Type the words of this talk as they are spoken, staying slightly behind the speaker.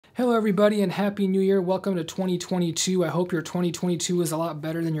Hello everybody and Happy New Year. Welcome to 2022. I hope your 2022 is a lot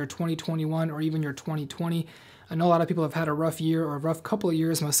better than your 2021 or even your 2020. I know a lot of people have had a rough year or a rough couple of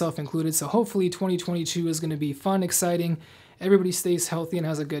years, myself included, so hopefully 2022 is going to be fun, exciting, everybody stays healthy and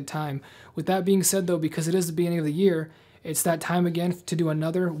has a good time. With that being said though, because it is the beginning of the year, it's that time again to do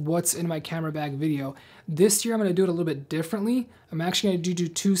another What's in My Camera Bag video. This year I'm going to do it a little bit differently. I'm actually going to do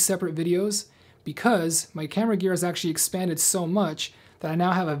two separate videos because my camera gear has actually expanded so much that I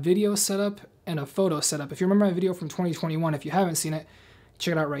now have a video setup and a photo setup. If you remember my video from 2021, if you haven't seen it,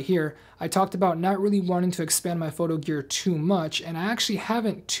 check it out right here. I talked about not really wanting to expand my photo gear too much, and I actually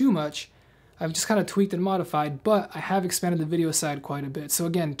haven't too much. I've just kind of tweaked and modified, but I have expanded the video side quite a bit. So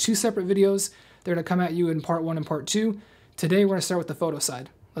again, two separate videos. They're gonna come at you in part one and part two. Today we're gonna start with the photo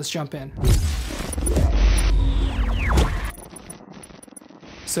side. Let's jump in.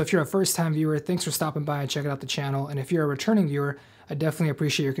 So if you're a first-time viewer, thanks for stopping by and checking out the channel. And if you're a returning viewer, I definitely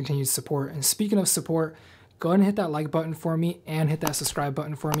appreciate your continued support. And speaking of support, go ahead and hit that like button for me and hit that subscribe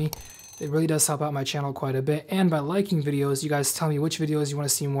button for me. It really does help out my channel quite a bit. And by liking videos, you guys tell me which videos you want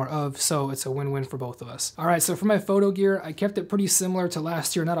to see more of, so it's a win-win for both of us. All right, so for my photo gear, I kept it pretty similar to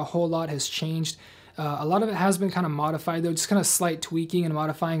last year. Not a whole lot has changed. A lot of it has been kind of modified though, just kind of slight tweaking and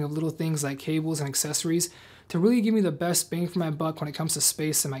modifying of little things like cables and accessories to really give me the best bang for my buck when it comes to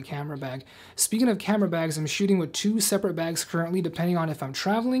space in my camera bag. Speaking of camera bags, I'm shooting with two separate bags currently, depending on if I'm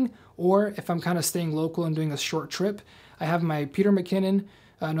traveling or if I'm kind of staying local and doing a short trip. I have my Peter McKinnon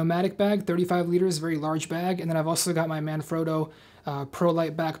nomadic bag, 35 liters, very large bag, and then I've also got my Manfrotto Pro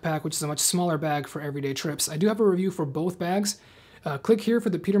Light backpack, which is a much smaller bag for everyday trips. I do have a review for both bags. Click here for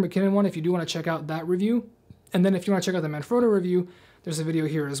the Peter McKinnon one if you do want to check out that review. And then if you want to check out the Manfrotto review, there's a video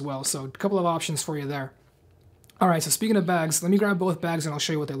here as well. So a couple of options for you there. All right, so speaking of bags, let me grab both bags and I'll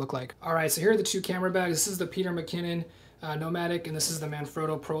show you what they look like. All right, so here are the two camera bags. This is the Peter McKinnon Nomadic and this is the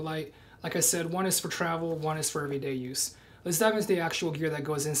Manfrotto Pro Light. Like I said, one is for travel, one is for everyday use. Let's dive into the actual gear that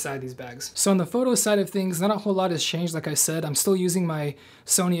goes inside these bags. So on the photo side of things, not a whole lot has changed. Like I said, I'm still using my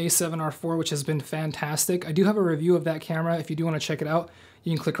Sony a7R IV, which has been fantastic. I do have a review of that camera. If you do want to check it out,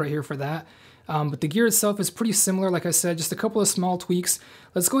 you can click right here for that. But the gear itself is pretty similar, like I said, just a couple of small tweaks.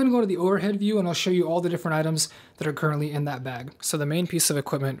 Let's go ahead and go to the overhead view and I'll show you all the different items that are currently in that bag. So the main piece of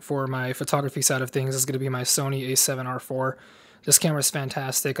equipment for my photography side of things is going to be my Sony a7R IV. This camera is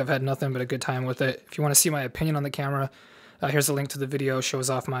fantastic. I've had nothing but a good time with it. If you want to see my opinion on the camera, here's a link to the video, shows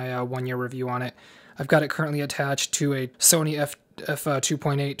off my one-year review on it. I've got it currently attached to a Sony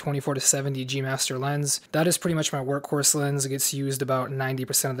f2.8 24-70 G Master lens. That is pretty much my workhorse lens. It gets used about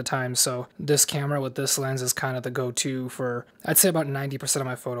 90% of the time, so this camera with this lens is kind of the go-to for, I'd say, about 90% of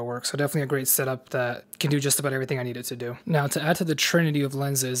my photo work. So definitely a great setup that can do just about everything I need it to do. Now, to add to the trinity of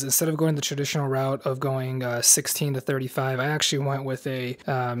lenses, instead of going the traditional route of going 16 to 35, I actually went with a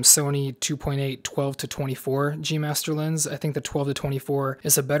Sony 2.8 12-24 G Master lens. I think the 12-24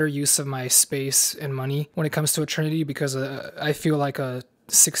 is a better use of my space and money when it comes to a trinity because I feel like a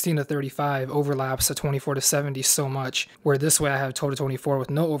 16 to 35 overlaps a 24 to 70 so much, where this way I have 12 to 24 with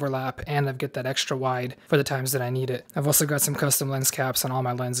no overlap and I get that extra wide for the times that I need it. I've also got some custom lens caps on all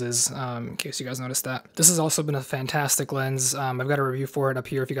my lenses, in case you guys noticed that. This has also been a fantastic lens. I've got a review for it up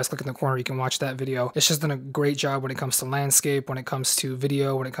here. If you guys click in the corner, you can watch that video. It's just done a great job when it comes to landscape, when it comes to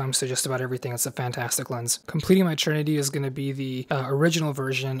video, when it comes to just about everything. It's a fantastic lens. Completing my trinity is going to be the original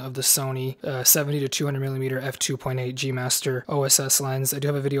version of the Sony 70 to 200 millimeter f2.8 G Master OSS lens. I do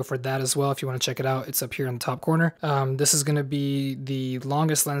have a video for that as well if you want to check it out. It's up here in the top corner. This is going to be the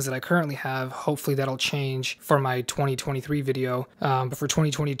longest lens that I currently have. Hopefully that'll change for my 2023 video. But for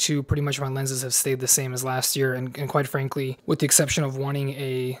 2022, pretty much my lenses have stayed the same as last year. And quite frankly, with the exception of wanting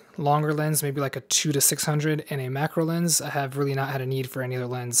a longer lens, maybe like a 2 to 600 and a macro lens, I have really not had a need for any other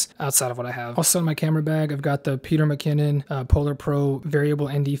lens outside of what I have. Also in my camera bag, I've got the Peter McKinnon Polar Pro variable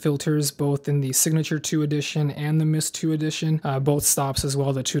ND filters, both in the Signature 2 edition and the Mist 2 edition, both stops as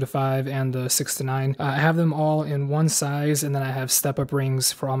well, the 2 to 5 and the 6 to 9. I have them all in one size, and then I have step-up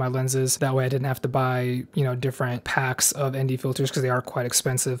rings for all my lenses. That way I didn't have to buy, you know, different packs of ND filters because they are quite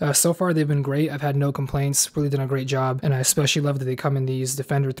expensive. So far they've been great. I've had no complaints, really done a great job, and I especially love that they come in these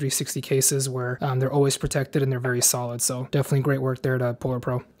Defender 360 cases where they're always protected and they're very solid. So definitely great work there to Polar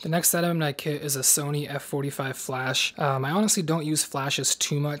Pro. The next item in my kit is a Sony f45 flash. I honestly don't use flashes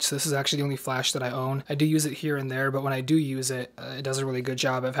too much. So this is actually the only flash that I own. I do use it here and there, but when I do use it, it does a really good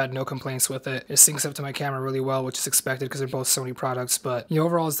job. I've had no complaints with it. It syncs up to my camera really well, which is expected because they're both Sony products, but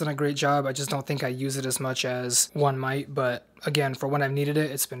overall it's done a great job. I just don't think I use it as much as one might, but again, for when I've needed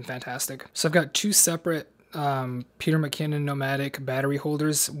it, it's been fantastic. So I've got two separate Peter McKinnon Nomadic battery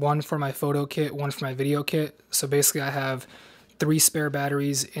holders, one for my photo kit, one for my video kit. So basically I have 3 spare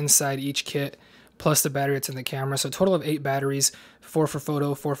batteries inside each kit, plus the battery that's in the camera. So a total of 8 batteries, 4 for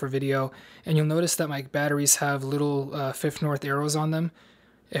photo, 4 for video. And you'll notice that my batteries have little fifth north arrows on them.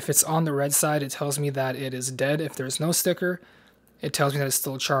 If it's on the red side, it tells me that it is dead. If there's no sticker, it tells me that it's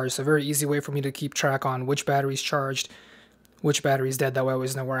still charged. So a very easy way for me to keep track on which battery's charged, which battery's dead. That way I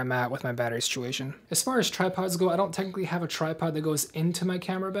always know where I'm at with my battery situation. As far as tripods go, I don't technically have a tripod that goes into my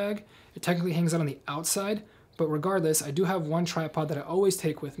camera bag. It technically hangs out on the outside, but regardless, I do have one tripod that I always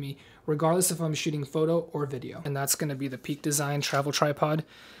take with me, regardless if I'm shooting photo or video. And that's gonna be the Peak Design travel tripod.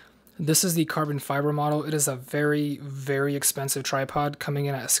 This is the carbon fiber model. It is a very, very expensive tripod, coming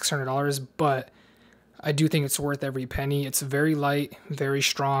in at $600, but I do think it's worth every penny. It's very light, very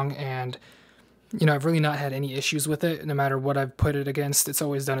strong, and you know, I've really not had any issues with it. No matter what I've put it against, it's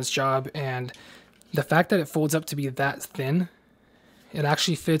always done its job. And the fact that it folds up to be that thin, it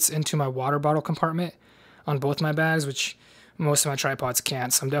actually fits into my water bottle compartment on both my bags, which most of my tripods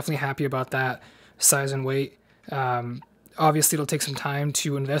can't. So I'm definitely happy about that size and weight. Obviously, it'll take some time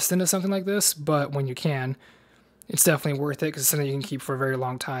to invest into something like this, but when you can, it's definitely worth it because it's something you can keep for a very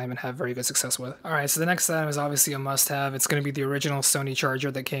long time and have very good success with. All right, so the next item is obviously a must-have. It's going to be the original Sony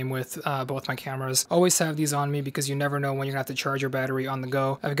charger that came with both my cameras. Always have these on me because you never know when you're going to have to charge your battery on the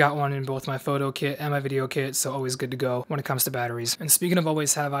go. I've got one in both my photo kit and my video kit, so always good to go when it comes to batteries. And speaking of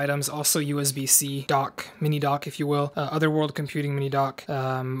always have items, also USB-C dock, mini dock if you will, Otherworld computing mini dock,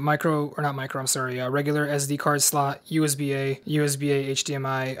 regular SD card slot, USB-A,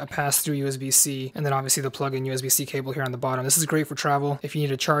 HDMI, a pass-through USB-C, and then obviously the plug-in USB-C cable here on the bottom. This is great for travel. If you need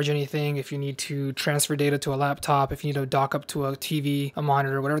to charge anything, if you need to transfer data to a laptop, if you need to dock up to a TV, a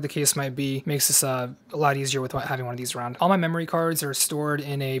monitor, whatever the case might be, makes this a lot easier with having one of these around. All my memory cards are stored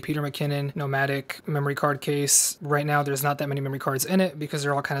in a Peter McKinnon Nomadic memory card case. Right now, there's not that many memory cards in it because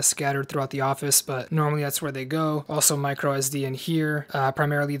they're all kind of scattered throughout the office, but normally that's where they go. Also micro SD in here,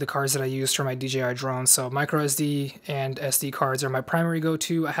 primarily the cards that I use for my DJI drone. So micro SD and SD cards are my primary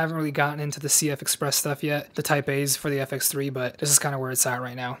go-to. I haven't really gotten into the CF Express stuff yet, the Type A's for the FX3, but this is kind of where it's at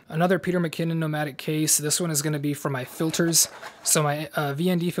right now. Another Peter McKinnon Nomadic case. This one is going to be for my filters. So my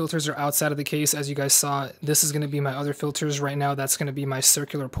VND filters are outside of the case, as you guys saw. This is going to be my other filters right now. That's going to be my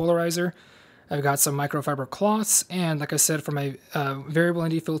circular polarizer. I've got some microfiber cloths, and like I said, for my variable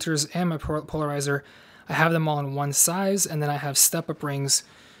ND filters and my polarizer, I have them all in one size, and then I have step-up rings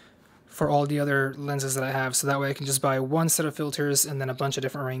for all the other lenses that I have, so that way I can just buy one set of filters and then a bunch of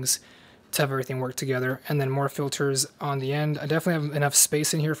different rings to have everything work together, and then more filters on the end. I definitely have enough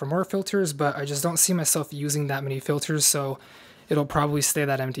space in here for more filters, but I just don't see myself using that many filters, so it'll probably stay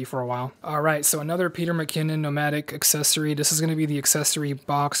that empty for a while. All right, so another Peter McKinnon Nomadic accessory. This is going to be the accessory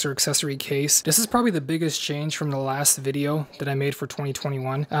box or accessory case. This is probably the biggest change from the last video that I made for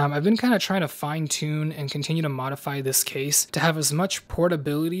 2021. I've been kind of trying to fine tune and continue to modify this case to have as much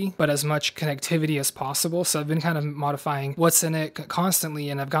portability, but as much connectivity as possible. So I've been kind of modifying what's in it constantly,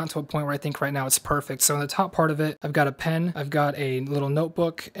 and I've gotten to a point where I think right now it's perfect. So in the top part of it, I've got a pen, I've got a little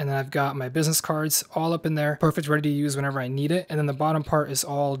notebook, and then I've got my business cards all up in there, perfect, ready to use whenever I need it. And then the bottom part is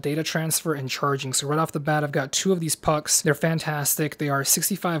all data transfer and charging. So right off the bat, I've got 2 of these pucks. They're fantastic. They are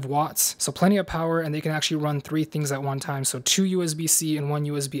 65 watts, so plenty of power, and they can actually run 3 things at one time. So 2 USB-C and 1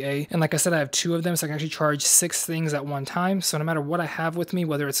 USB-A. And like I said, I have 2 of them, so I can actually charge 6 things at one time. So no matter what I have with me,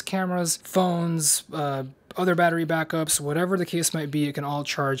 whether it's cameras, phones, other battery backups, whatever the case might be, it can all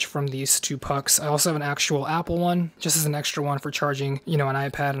charge from these 2 pucks. I also have an actual Apple one, just as an extra one for charging, you know, an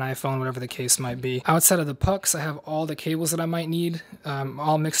iPad, an iPhone, whatever the case might be. Outside of the pucks, I have all the cables that I might need,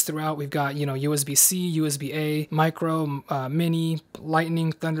 all mixed throughout. We've got, you know, USB-C, USB-A, micro, mini,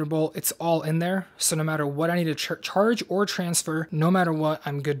 lightning, Thunderbolt. It's all in there. So no matter what I need to charge or transfer, no matter what,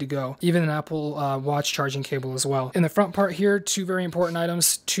 I'm good to go. Even an Apple Watch charging cable as well. In the front part here, 2 very important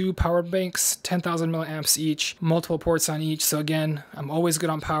items, 2 power banks, 10,000 milliamps each, multiple ports on each. So again, I'm always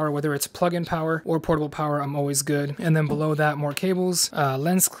good on power, whether it's plug-in power or portable power, I'm always good. And then below that, more cables,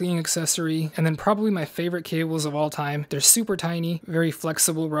 lens cleaning accessory, and then probably my favorite cables of all time. They're super tiny, very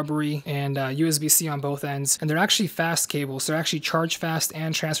flexible, rubbery, and USB-C on both ends. And they're actually fast cables. They're actually charge fast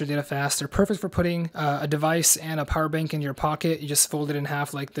and transfer data fast. They're perfect for putting a device and a power bank in your pocket. You just fold it in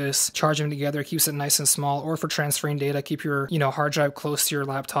half like this, charge them together, keeps it nice and small, or for transferring data, keep your, you know, hard drive close to your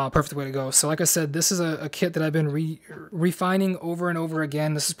laptop. Perfect way to go. So like I said, this is a kit that I've been refining over and over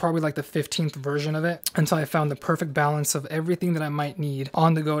again. This is probably like the 15th version of it until I found the perfect balance of everything that I might need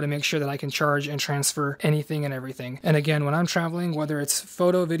on the go to make sure that I can charge and transfer anything and everything. And again, when I'm traveling, whether it's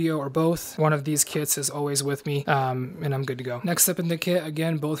photo, video, or both, one of these kits is always with me, and I'm good to go. Next up in the kit,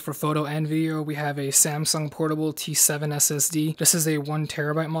 again, both for photo and video, we have a Samsung portable T7 SSD. This is a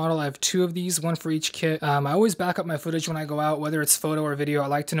 1TB model. I have 2 of these, one for each kit. I always back up my footage when I go out, whether it's photo or video. I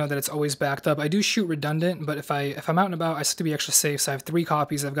like to know that it's always backed up. I do shoot redundant, but if I'm out and about, I have to be extra safe. So I have 3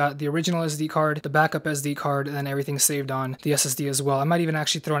 copies. I've got the original SD card, the backup SD card, and then everything saved on the SSD as well. I might even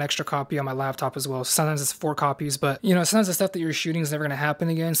actually throw an extra copy on my laptop as well. Sometimes it's 4 copies, but you know, sometimes the stuff that you're shooting is never going to happen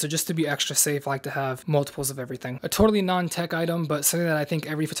again. So just to be extra safe, I like to have multiples of everything. A totally non-tech item, but something that I think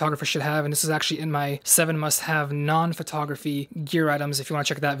every photographer should have, and this is actually in my 7 must-have non-photography gear items. If you want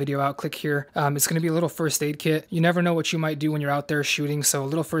to check that video out, click here. It's going to be a little first aid kit. You never know what you might do when you're out there shooting, so a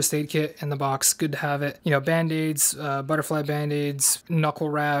little first aid kit in the box, good to have it. You know, band-aids, butterfly band-aids, knuckle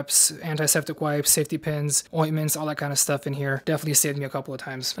wraps, antiseptic wipes, safety pins, ointments, all that kind of stuff in here. Definitely saved me a couple of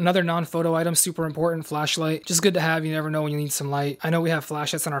times. Another non-photo item, super important, flashlight. Just good to have. You never know when you need some light. I know we have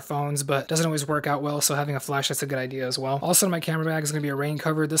flashlights on our phones, but it doesn't always work out well, so having a flashlight's a good idea as well. Also in my camera bag is going to be a rain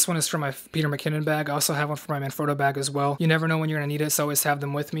cover. This one is from my Peter McKinnon bag. I also have one for my Manfrotto bag as well. You never know when you're going to need it, so always have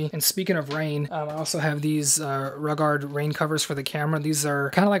them with me. And speaking of rain, I also have these Ruggard rain covers for the camera. These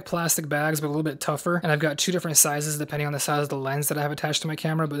are kind of like plastic bags, but a little bit tougher. And I've got 2 different sizes depending on the size of the lens that I have attached to my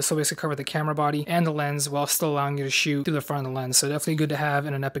camera, but this will basically cover the camera body and the lens while still allowing you to shoot through the front of the lens. So definitely good to have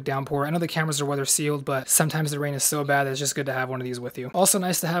in an epic downpour. I know the cameras are weather sealed, but sometimes the rain is so bad that it's just good to have one of these with you. Also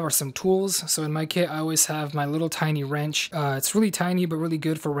nice to have are some tools. So in my kit, I always have my little tiny wrench. It's really tiny, but really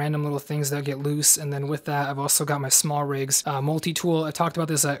good for random little things that get loose. And then with that, I've also got my small rigs multi-tool. I talked about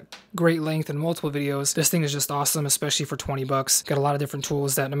this at great length in multiple videos. This thing is just awesome, especially for 20 bucks. Got a lot of different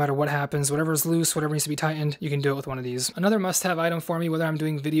tools that no matter what happens, whatever is loose, whatever needs to be tightened, you can do it with one of these. Another must-have item for me, whether I'm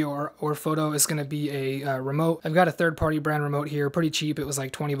doing video or photo, is going to be a remote. I've got a third-party brand remote here, pretty cheap. It was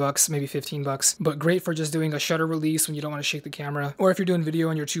like 20 bucks, maybe 15 bucks, but great for just doing a shutter release when you don't want to shake the camera, or if you're doing video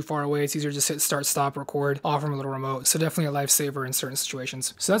and you're too far away, it's easier to just hit start, stop, record, all from a little remote. So definitely a lifesaver in certain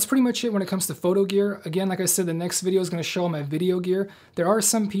situations. So that's pretty much it when it comes to photo gear. Again, like I said, the next video is going to show my video gear. There are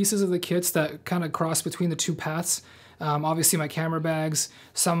some pieces of the kits that kind of cross between the 2 paths. Obviously my camera bags,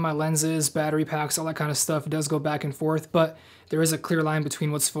 some of my lenses, battery packs, all that kind of stuff does go back and forth, but there is a clear line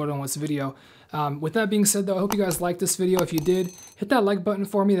between what's photo and what's video. With that being said though, I hope you guys liked this video. If you did, hit that like button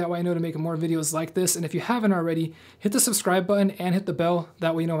for me, that way I know to make more videos like this. And if you haven't already, hit the subscribe button and hit the bell,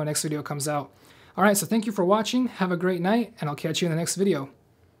 that way you know when my next video comes out. Alright, so thank you for watching, have a great night, and I'll catch you in the next video.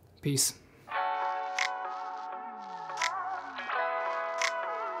 Peace.